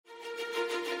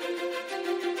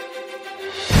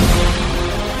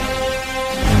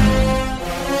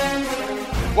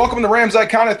Welcome to Rams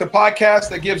Iconic, the podcast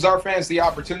that gives our fans the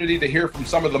opportunity to hear from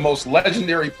some of the most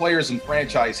legendary players in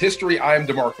franchise history. I am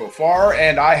DeMarco Farr,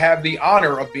 and I have the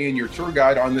honor of being your tour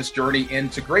guide on this journey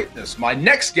into greatness. My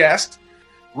next guest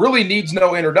really needs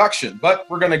no introduction, but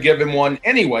we're going to give him one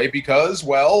anyway because,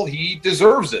 well, he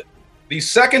deserves it. The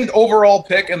second overall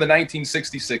pick in the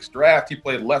 1966 draft, he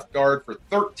played left guard for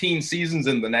 13 seasons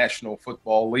in the National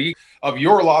Football League of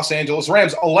your Los Angeles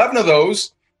Rams. 11 of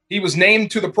those, he was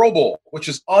named to the Pro Bowl, which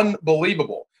is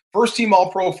unbelievable. First team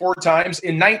All-Pro 4 times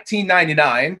in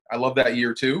 1999. I love that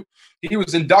year too. He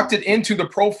was inducted into the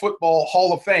Pro Football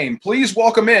Hall of Fame. Please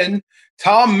welcome in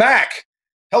Tom Mack.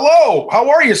 Hello, how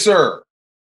are you, sir?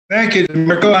 Thank you,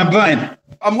 Marco. I'm fine.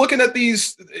 I'm looking at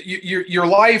these, your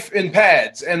life in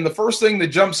pads, and the first thing that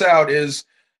jumps out is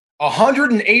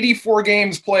 184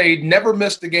 games played, never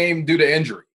missed a game due to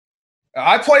injury.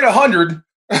 I played 100.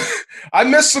 I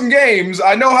missed some games.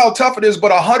 I know how tough it is,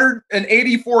 but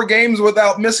 184 games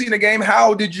without missing a game,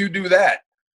 how did you do that?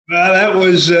 That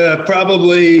was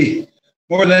probably,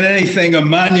 more than anything, a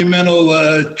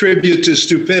monumental tribute to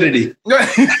stupidity.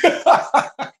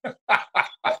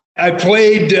 I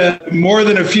played more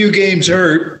than a few games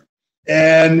hurt,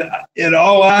 and in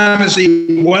all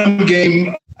honesty, one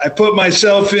game I put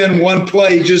myself in one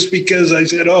play just because I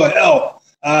said, oh, hell,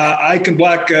 I can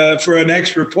block for an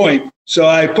extra point. So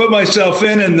I put myself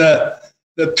in, and the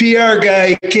PR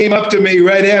guy came up to me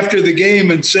right after the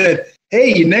game and said,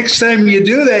 hey, next time you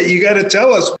do that, you got to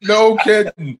tell us. No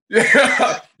kidding.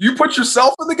 Yeah. You put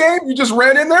yourself in the game? You just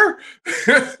ran in there?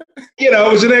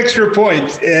 It was an extra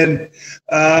point. And,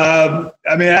 I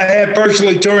had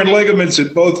partially torn ligaments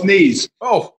in both knees.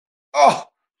 Oh.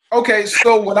 Okay,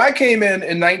 so when I came in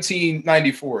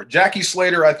 1994, Jackie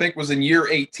Slater, I think, was in year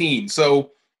 18.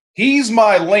 So he's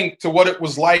my link to what it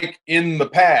was like in the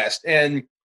past. And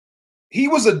he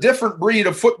was a different breed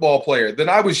of football player than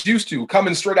I was used to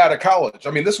coming straight out of college.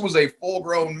 I mean, this was a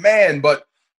full-grown man, but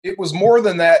it was more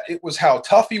than that. It was how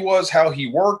tough he was, how he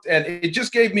worked, and it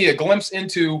just gave me a glimpse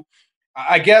into,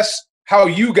 I guess, how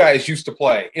you guys used to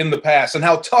play in the past and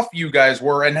how tough you guys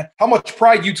were and how much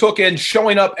pride you took in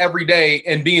showing up every day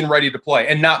and being ready to play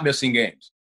and not missing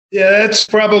games. Yeah, that's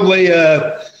probably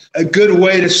a good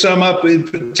way to sum up, in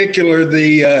particular,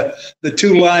 the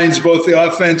two lines, both the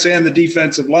offense and the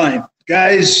defensive line.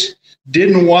 Guys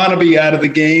didn't want to be out of the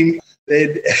game.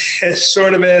 They'd,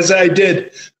 sort of as I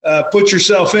did, put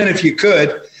yourself in if you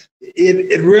could.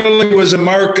 It really was a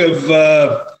mark of,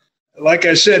 like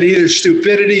I said, either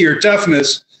stupidity or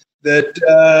toughness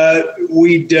that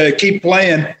we'd keep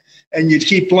playing, and you'd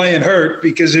keep playing hurt,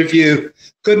 because if you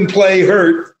couldn't play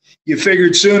hurt, you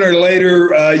figured sooner or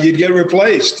later you'd get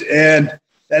replaced. And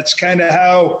that's kind of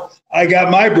how I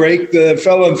got my break. The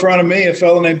fellow in front of me, a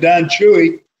fellow named Don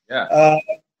Chewy,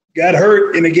 got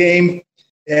hurt in a game,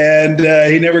 and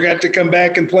he never got to come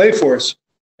back and play for us.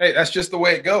 Hey, that's just the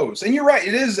way it goes. And you're right.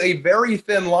 It is a very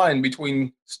thin line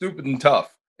between stupid and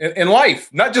tough in life,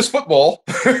 not just football.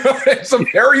 It's a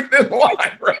very thin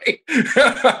line, right?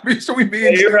 Between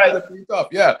being right. And being tough.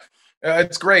 Yeah,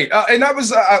 it's great. And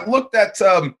I looked at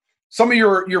some of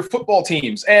your football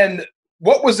teams, and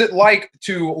what was it like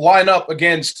to line up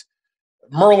against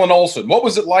Merlin Olsen? What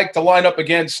was it like to line up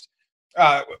against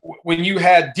when you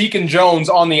had Deacon Jones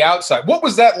on the outside? What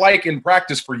was that like in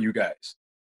practice for you guys?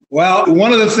 Well,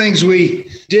 one of the things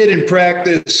we did in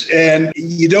practice, and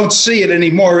you don't see it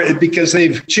anymore because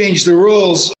they've changed the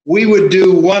rules, we would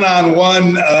do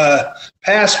one-on-one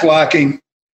pass blocking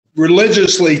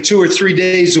religiously 2 or 3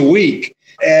 days a week.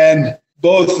 And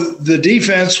both the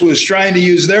defense was trying to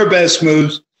use their best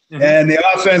moves, and the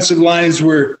offensive lines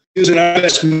were using our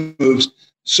best moves.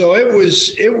 So it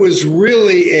was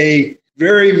really a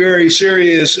very, very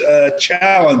serious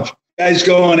challenge. Guys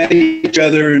going at each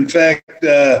other. In fact,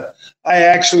 I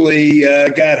actually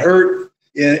got hurt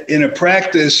in a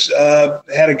practice.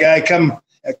 Had a guy come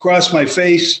across my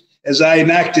face as I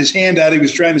knocked his hand out. He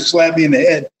was trying to slap me in the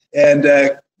head, and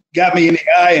got me in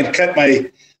the eye and cut my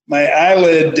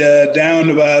eyelid down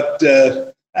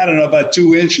about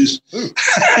 2 inches. To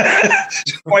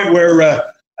the point where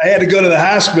I had to go to the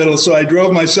hospital. So I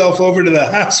drove myself over to the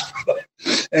hospital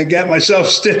and got myself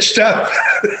stitched up.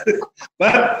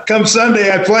 But come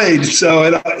Sunday, I played, so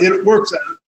it works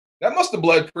out. That must have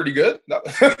bled pretty good.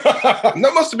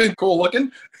 That must have been cool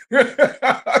looking.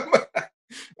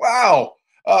 Wow.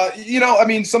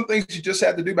 Some things you just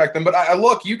had to do back then. But I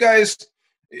look, you guys,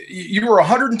 you were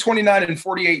 129 and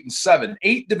 48 and 7,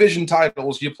 8 division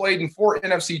titles. You played in 4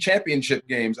 NFC championship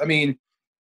games. I mean,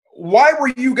 why were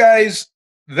you guys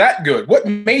that good? What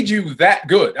made you that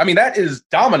good? I mean, that is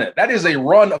dominant. That is a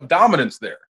run of dominance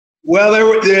there. Well,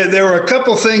 there were a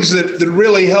couple things that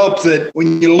really helped that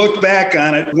when you look back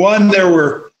on it. One, there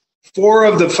were 4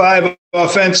 of the 5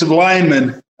 offensive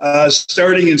linemen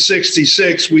starting in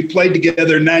 '66. We played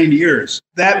together 9 years.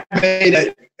 That made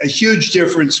a huge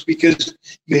difference because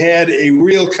you had a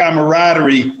real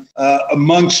camaraderie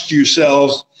amongst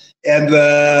yourselves, and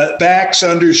the backs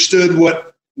understood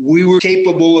what we were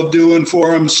capable of doing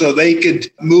for them so they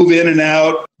could move in and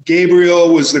out.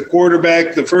 Gabriel was the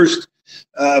quarterback the first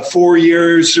 4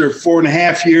 years or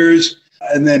 4.5 years.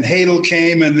 And then Hadel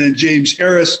came, and then James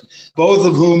Harris, both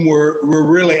of whom were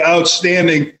really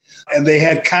outstanding, and they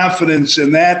had confidence,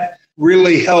 and that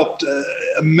really helped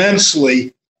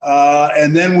immensely.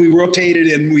 And then we rotated,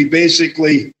 and we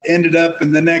basically ended up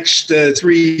in the next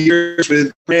 3 years with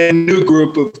a brand new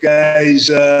group of guys.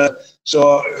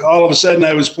 So all of a sudden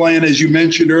I was playing, as you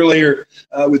mentioned earlier,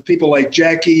 with people like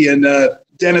Jackie and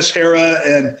Dennis Hara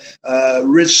and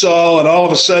Rich Saul, and all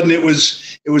of a sudden it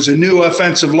was a new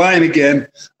offensive line again,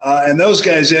 and those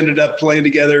guys ended up playing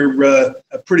together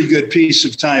a pretty good piece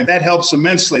of time. That helps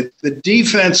immensely. The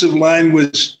defensive line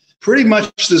was pretty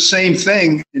much the same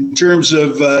thing in terms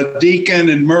of Deacon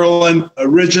and Merlin.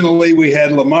 Originally, we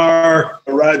had Lamar.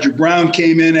 Roger Brown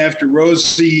came in after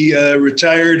Rosie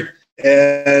retired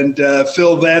and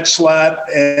filled that slot,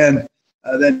 and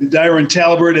then Dyron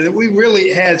Talbert, and we really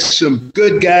had some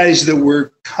good guys that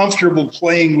were comfortable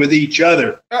playing with each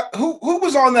other. Who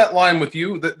was on that line with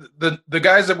you? The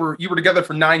guys that you were together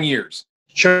for 9 years.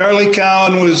 Charlie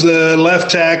Cowan was the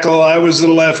left tackle. I was the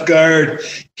left guard.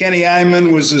 Kenny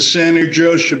Iman was the center.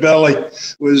 Joe Schiavelli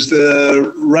was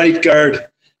the right guard,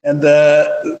 and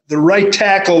the right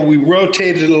tackle we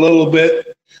rotated a little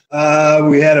bit.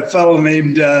 We had a fellow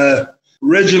named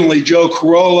originally Joe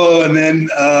Corolla, and then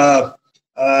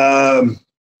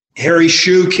Harry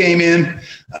Shue came in,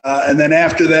 and then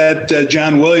after that,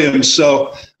 John Williams.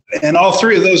 So, and all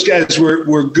 3 of those guys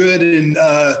were good and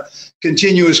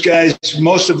continuous guys.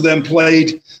 Most of them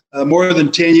played more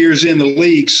than 10 years in the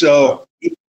league. So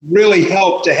it really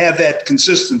helped to have that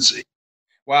consistency.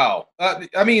 Wow.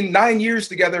 9 years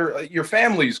together, your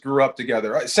families grew up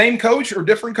together. Same coach or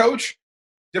different coach?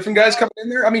 Different guys coming in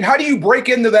there? How do you break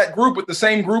into that group with the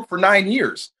same group for 9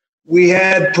 years? We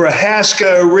had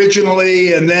Prohaska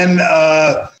originally, and then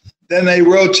they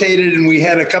rotated, and we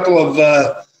had a couple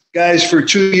of guys for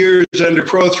 2 years under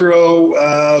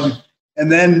Prothro,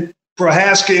 and then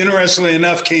Prohaska, interestingly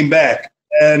enough, came back,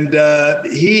 and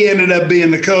he ended up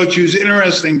being the coach. He was an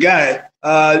interesting guy.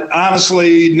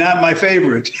 Honestly, not my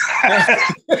favorite.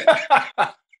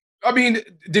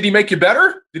 Did he make you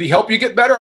better? Did he help you get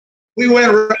better? We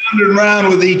went round and round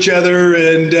with each other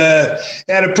and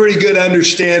had a pretty good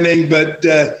understanding, but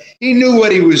he knew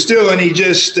what he was doing. He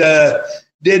just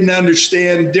didn't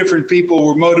understand different people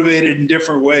were motivated in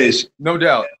different ways. No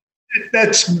doubt.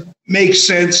 That makes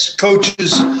sense.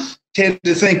 Coaches tend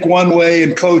to think one way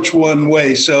and coach one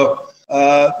way. So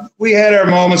we had our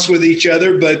moments with each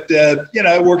other, but,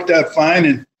 it worked out fine.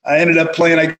 And I ended up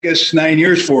playing, I guess, 9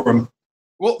 years for him.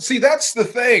 Well, see, that's the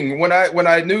thing. When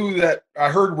I knew that, I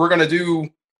heard we're going to do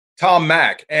Tom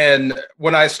Mack, and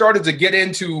when I started to get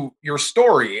into your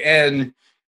story and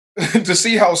to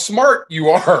see how smart you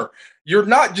are, you're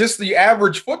not just the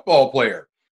average football player.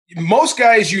 Most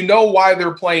guys, why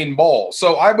they're playing ball.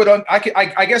 So I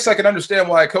guess I can understand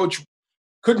why a coach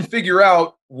couldn't figure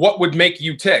out what would make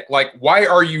you tick. Like, why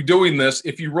are you doing this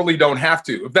if you really don't have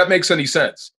to? If that makes any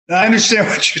sense. I understand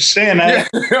what you're saying.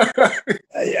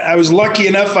 I was lucky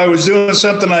enough. I was doing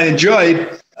something I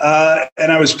enjoyed,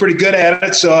 and I was pretty good at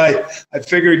it. So I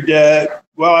figured,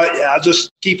 I'll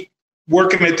just keep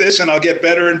working at this, and I'll get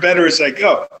better and better as I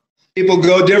go. People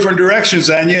go different directions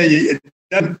on you. It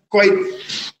doesn't quite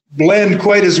blend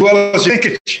quite as well as you think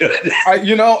it should.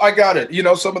 I got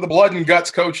it. Some of the blood and guts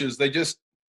coaches, they just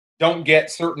don't get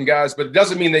certain guys, but it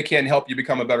doesn't mean they can't help you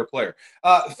become a better player.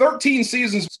 13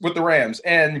 seasons with the Rams.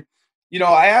 And,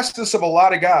 I asked this of a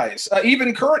lot of guys,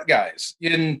 even current guys.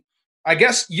 I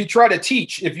guess you try to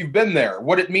teach, if you've been there,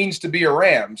 what it means to be a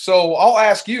Ram. So I'll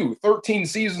ask you, 13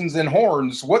 seasons in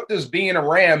Horns, what does being a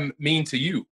Ram mean to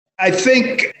you? I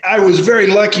think I was very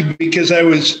lucky because I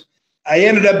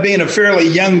ended up being a fairly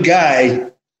young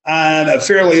guy on a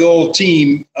fairly old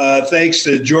team, thanks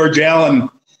to George Allen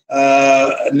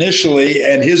initially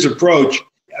and his approach.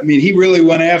 He really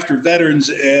went after veterans,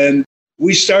 and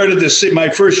we started my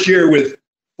first year with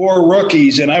 4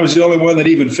 rookies, and I was the only one that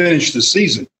even finished the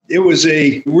season. It was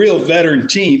a real veteran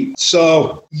team.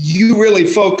 So you really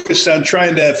focused on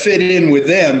trying to fit in with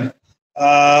them.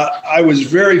 I was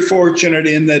very fortunate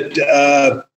in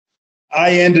that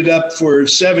I ended up for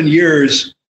 7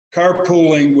 years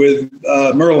carpooling with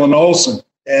Merlin Olsen.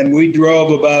 and we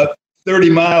drove about 30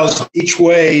 miles each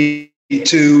way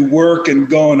to work and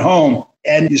going home.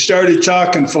 And you started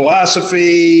talking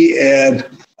philosophy and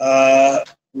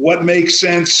what makes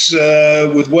sense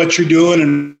with what you're doing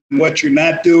and what you're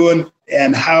not doing,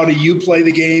 and how do you play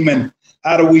the game, and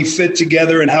how do we fit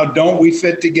together, and how don't we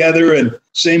fit together, and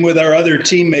same with our other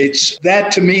teammates.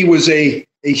 That to me was a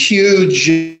huge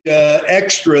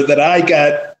extra that I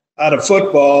got out of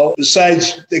football,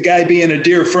 besides the guy being a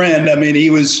dear friend. I mean, he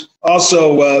was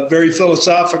also very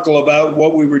philosophical about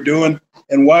what we were doing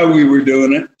and why we were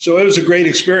doing it. So it was a great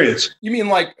experience. You mean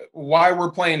like why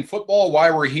we're playing football, why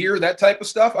we're here, that type of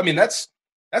stuff? I mean, that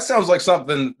sounds like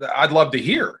something that I'd love to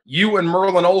hear. You and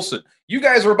Merlin Olsen, you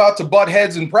guys are about to butt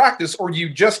heads in practice, or you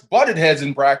just butted heads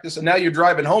in practice, and now you're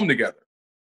driving home together.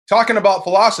 Talking about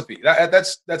philosophy,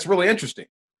 that's really interesting.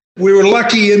 We were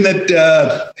lucky in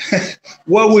that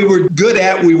what we were good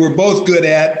at, we were both good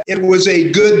at. It was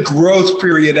a good growth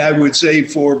period, I would say,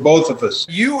 for both of us.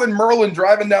 You and Merlin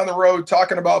driving down the road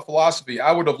talking about philosophy.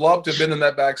 I would have loved to have been in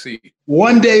that back seat.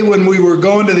 One day when we were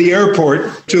going to the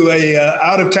airport to a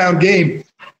out-of-town game,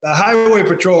 the highway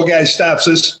patrol guy stops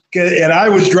us, and I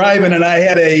was driving, and I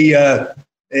had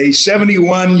a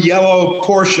 71 yellow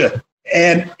Porsche,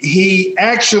 and he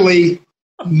actually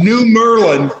knew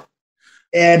Merlin.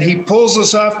 And he pulls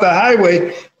us off the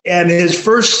highway, and his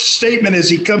first statement as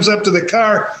he comes up to the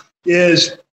car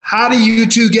is, "How do you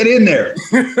two get in there?"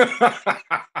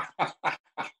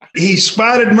 He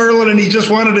spotted Merlin, and he just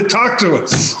wanted to talk to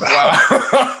us.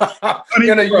 Wow.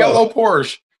 In a yellow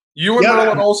Porsche. You and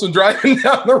Merlin Olsen driving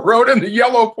down the road in the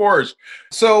yellow Porsche.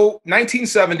 So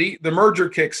 1970, the merger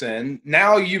kicks in.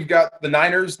 Now you've got the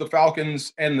Niners, the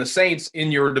Falcons, and the Saints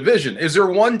in your division. Is there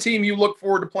one team you look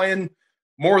forward to playing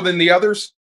more than the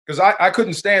others? Because I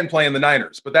couldn't stand playing the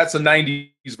Niners, but that's a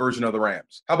 90s version of the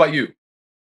Rams. How about you?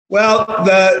 Well,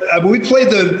 we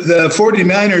played the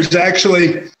 49ers,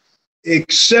 actually,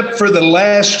 except for the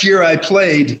last year I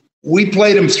played. We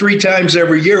played them 3 times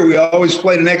every year. We always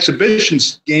played an exhibition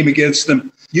game against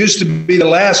them. Used to be the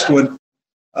last one.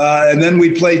 And then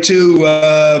we played 2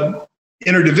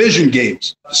 interdivision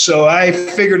games. So I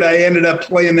figured I ended up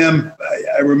playing them,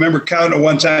 I remember counting at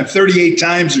one time, 38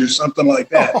 times or something like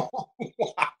that.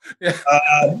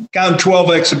 Count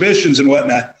 12 exhibitions and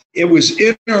whatnot. It was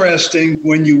interesting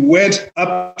when you went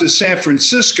up to San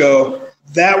Francisco.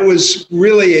 That was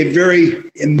really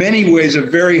in many ways, a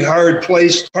very hard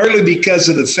place, partly because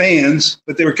of the fans,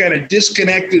 but they were kind of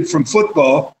disconnected from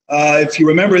football. If you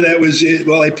remember, that was it.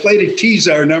 Well, I played at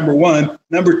Kezar, number 1.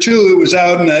 Number 2, it was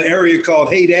out in an area called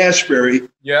Haight-Ashbury.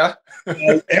 Yeah.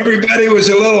 Everybody was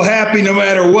a little happy no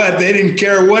matter what. They didn't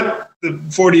care what the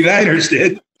 49ers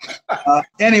did.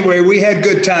 Anyway, we had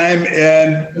good time,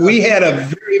 and we had a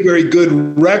very, very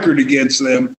good record against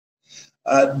them.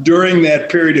 During that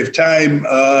period of time,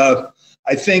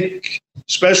 I think,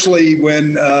 especially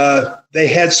when they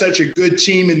had such a good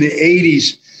team in the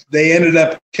 80s, they ended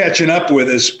up catching up with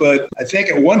us. But I think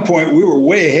at one point we were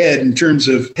way ahead in terms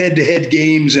of head-to-head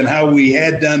games and how we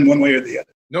had done one way or the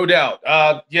other. No doubt.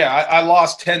 I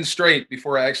lost 10 straight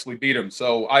before I actually beat them,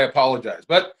 so I apologize.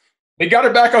 But they got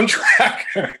it back on track.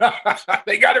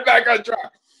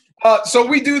 So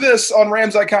we do this on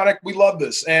Rams Iconic. We love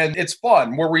this, and it's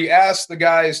fun, where we ask the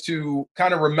guys to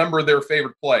kind of remember their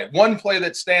favorite play. One play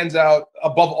that stands out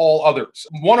above all others.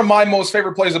 One of my most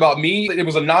favorite plays about me, it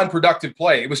was a non-productive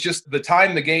play. It was just the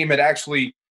time the game had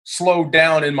actually slowed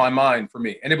down in my mind for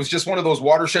me. And it was just one of those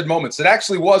watershed moments. It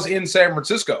actually was in San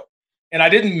Francisco, and I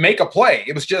didn't make a play.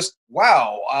 It was just,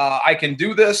 wow, I can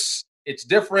do this. It's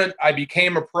different. I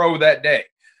became a pro that day.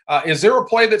 Is there a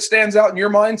play that stands out in your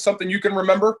mind, something you can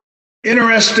remember?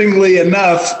 Interestingly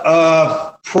enough,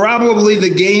 probably the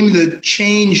game that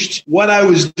changed what I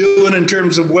was doing in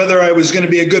terms of whether I was going to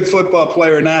be a good football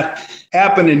player or not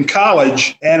happened in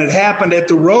college, and it happened at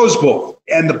the Rose Bowl.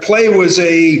 And the play was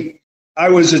I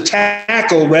was a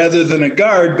tackle rather than a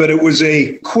guard, but it was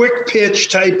a quick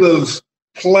pitch type of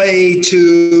play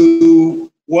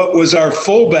to what was our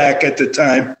fullback at the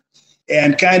time,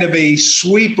 and kind of a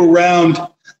sweep around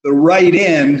the right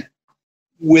end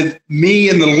with me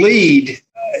in the lead,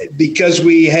 because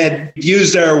we had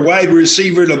used our wide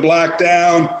receiver to block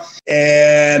down,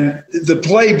 and the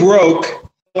play broke.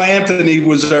 Anthony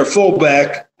was our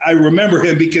fullback. I remember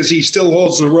him because he still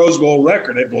holds the Rose Bowl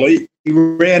record, I believe. He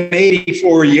ran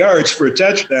 84 yards for a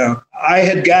touchdown. I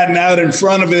had gotten out in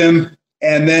front of him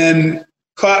and then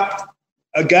caught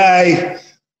a guy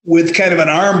with kind of an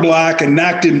arm block and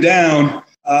knocked him down.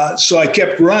 So I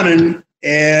kept running,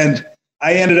 and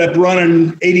I ended up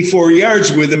running 84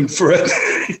 yards with him for it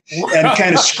and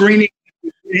kind of screening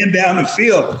him down the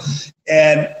field.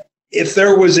 And if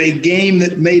there was a game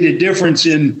that made a difference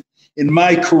in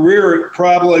my career, it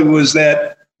probably was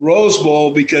that Rose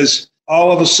Bowl, because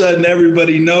all of a sudden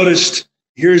everybody noticed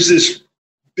here's this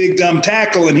big dumb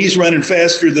tackle and he's running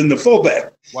faster than the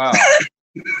fullback. Wow.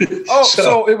 Oh,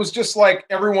 so it was just like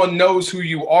everyone knows who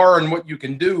you are and what you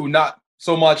can do, not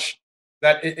so much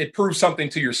that it proves something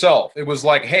to yourself. It was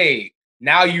like, hey,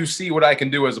 now you see what I can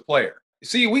do as a player.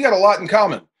 See, we got a lot in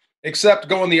common, except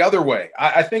going the other way.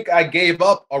 I think I gave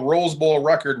up a Rose Bowl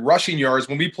record rushing yards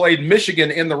when we played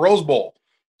Michigan in the Rose Bowl.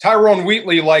 Tyrone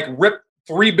Wheatley ripped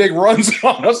 3 big runs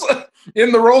on us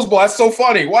in the Rose Bowl. That's so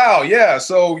funny. Wow, yeah.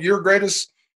 So your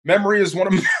greatest memory is one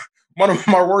of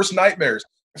my worst nightmares.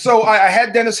 So I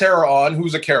had Dennis Hara on,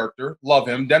 who's a character. Love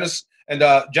him. Dennis and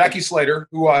Jackie Slater,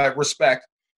 who I respect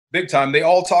big time. They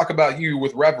all talk about you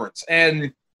with reverence.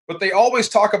 But they always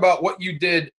talk about what you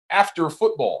did after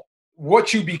football,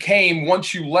 what you became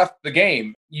once you left the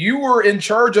game. You were in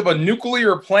charge of a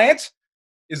nuclear plant.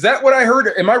 Is that what I heard?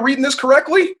 Am I reading this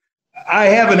correctly? I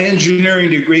have an engineering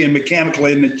degree in mechanical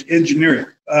engineering,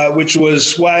 which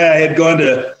was why I had gone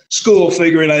to school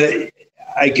figuring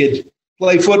I could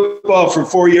play football for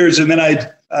 4 years and then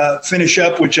I'd finish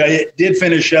up, which I did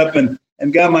finish up and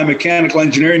got my mechanical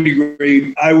engineering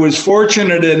degree. I was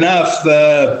fortunate enough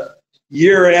the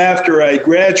year after I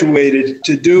graduated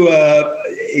to do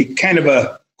a kind of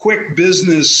a quick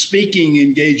business speaking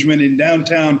engagement in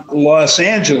downtown Los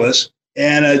Angeles.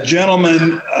 And a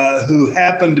gentleman who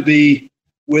happened to be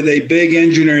with a big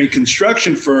engineering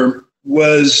construction firm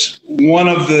was one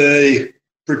of the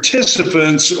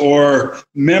participants or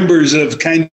members of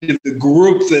kind of the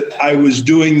group that I was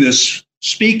doing this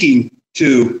speaking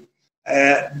to.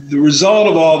 The result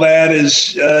of all that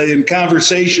is in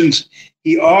conversations,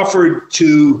 he offered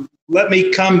to let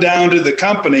me come down to the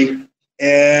company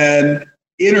and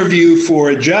interview for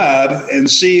a job and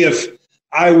see if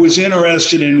I was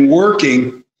interested in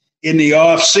working in the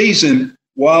off season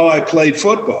while I played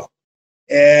football.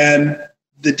 And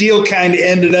the deal kind of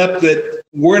ended up that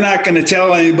we're not going to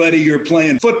tell anybody you're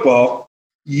playing football.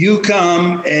 You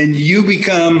come and you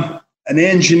become an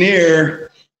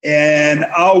engineer and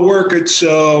I'll work it.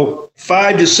 So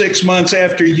 5 to 6 months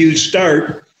after you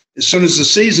start, as soon as the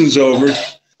season's over,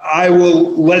 I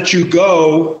will let you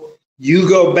go. You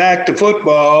go back to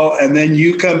football and then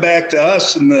you come back to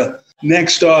us in the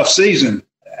next off season.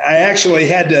 I actually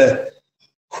had to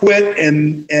quit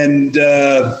and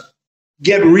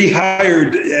get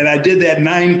rehired, and I did that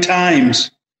 9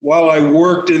 times while I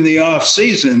worked in the off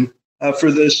season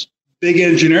for this big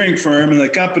engineering firm, and the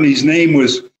company's name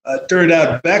was turned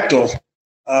out Bechtel.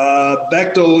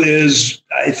 Bechtel is,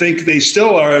 I think they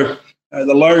still are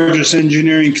the largest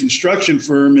engineering construction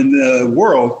firm in the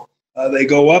world. They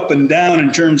go up and down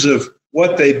in terms of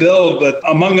what they build, but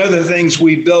among other things,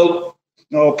 we built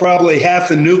probably half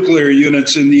the nuclear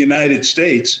units in the United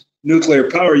States, nuclear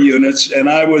power units, and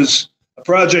I was a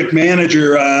project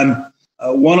manager on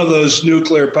one of those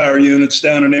nuclear power units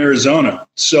down in Arizona.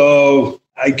 So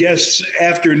I guess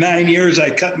after 9 years,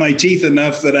 I cut my teeth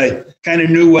enough that I kind of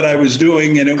knew what I was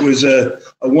doing, and it was a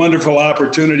wonderful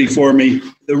opportunity for me.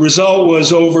 The result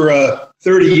was over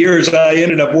 30 years, I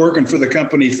ended up working for the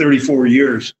company 34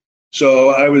 years. So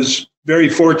I was very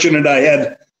fortunate. I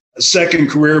had a second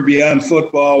career beyond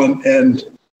football and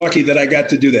lucky that I got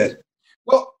to do that.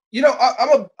 Well,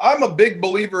 I'm a big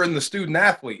believer in the student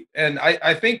athlete, and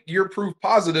I think you're proof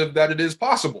positive that it is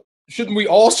possible. Shouldn't we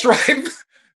all strive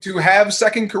to have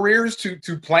second careers,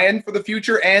 to plan for the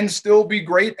future and still be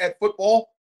great at football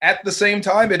at the same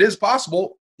time? It is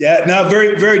possible. Yeah, no,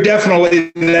 very, very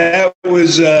definitely. That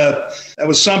was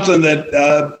something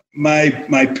that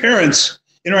my parents,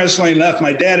 interestingly enough,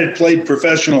 my dad had played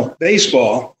professional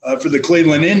baseball for the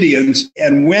Cleveland Indians.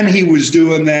 And when he was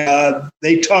doing that,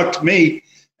 they talked to me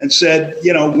and said,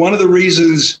 one of the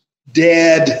reasons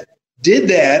Dad did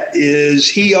that is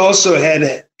he also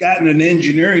had gotten an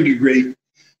engineering degree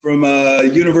from a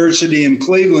university in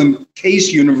Cleveland,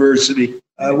 Case University,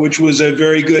 which was a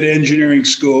very good engineering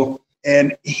school.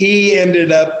 And he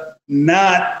ended up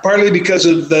not, partly because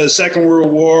of the Second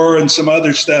World War and some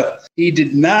other stuff, he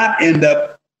did not end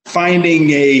up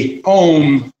finding a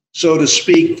home, so to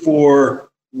speak, for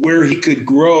where he could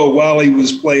grow while he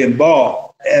was playing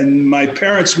ball. And my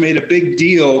parents made a big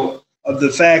deal of the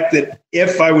fact that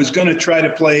if I was going to try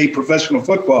to play professional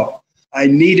football, I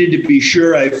needed to be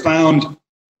sure I found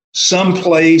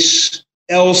someplace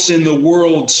else in the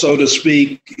world, so to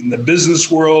speak, in the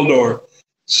business world or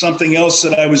something else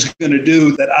that I was going to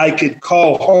do that I could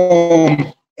call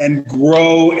home and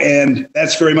grow. And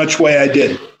that's very much the way I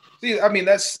did. See, I mean,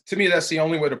 that's the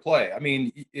only way to play. I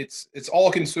mean, it's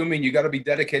all consuming. You got to be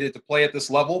dedicated to play at this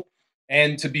level.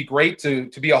 And to be great, to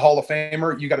be a Hall of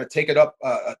Famer, you got to take it up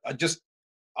just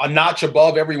a notch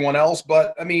above everyone else.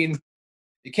 But I mean,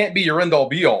 it can't be your end all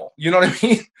be all. You know what I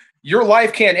mean? Your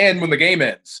life can't end when the game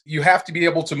ends. You have to be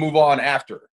able to move on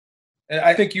after. And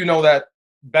I think you know that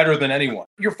better than anyone.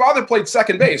 Your father played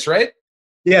second base, right?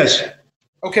 Yes.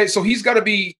 Okay, so he's got to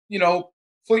be,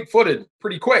 fleet-footed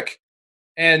pretty quick.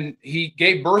 And he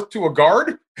gave birth to a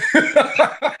guard?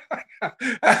 I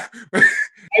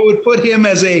would put him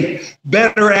as a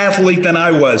better athlete than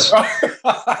I was.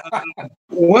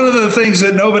 One of the things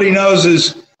that nobody knows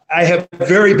is I have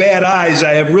very bad eyes.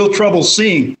 I have real trouble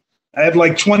seeing. I have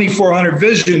like 2400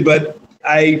 vision, but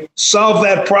I solved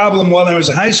that problem while I was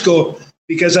in high school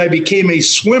because I became a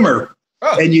swimmer.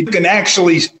 Oh. And you can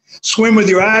actually swim with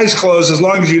your eyes closed as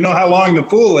long as you know how long the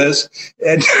pool is.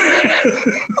 And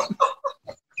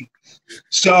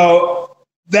so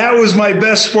that was my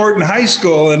best sport in high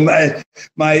school. And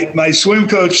my swim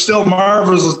coach still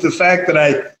marvels at the fact that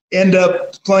I end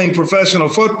up playing professional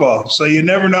football. So you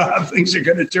never know how things are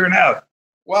going to turn out.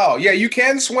 Wow. Yeah, you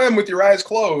can swim with your eyes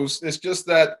closed. It's just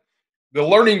that the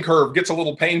learning curve gets a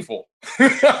little painful.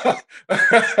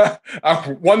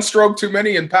 One stroke too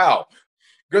many and pow.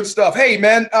 Good stuff. Hey,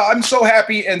 man, I'm so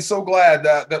happy and so glad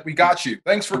that we got you.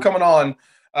 Thanks for coming on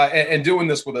and doing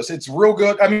this with us. It's real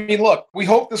good. I mean, look, we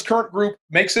hope this current group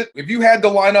makes it. If you had to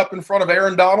line up in front of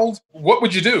Aaron Donald, what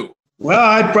would you do? Well,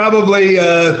 I'd probably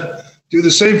do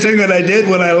the same thing that I did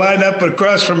when I lined up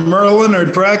across from Merlin or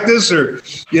practice, or,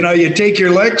 you take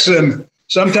your licks and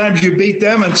sometimes you beat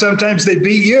them and sometimes they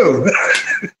beat you.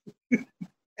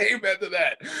 Amen to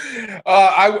that.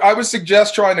 I would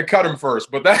suggest trying to cut him first,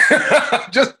 but that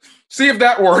just see if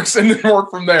that works and then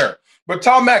work from there. But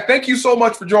Tom Mack, thank you so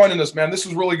much for joining us, man. This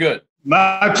was really good.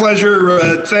 My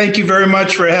pleasure. Thank you very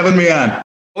much for having me on.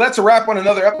 Well, that's a wrap on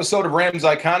another episode of Rams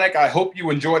Iconic. I hope you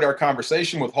enjoyed our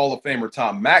conversation with Hall of Famer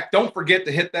Tom Mack. Don't forget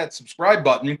to hit that subscribe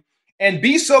button and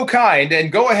be so kind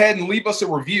and go ahead and leave us a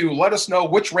review. Let us know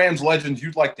which Rams legends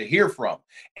you'd like to hear from.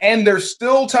 And there's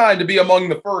still time to be among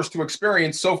the first to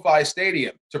experience SoFi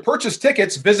Stadium. To purchase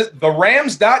tickets, visit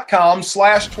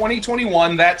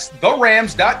therams.com/2021. That's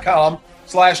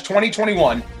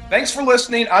therams.com/2021. Thanks for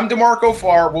listening. I'm DeMarco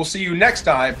Farr. We'll see you next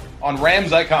time on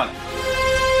Rams Iconic.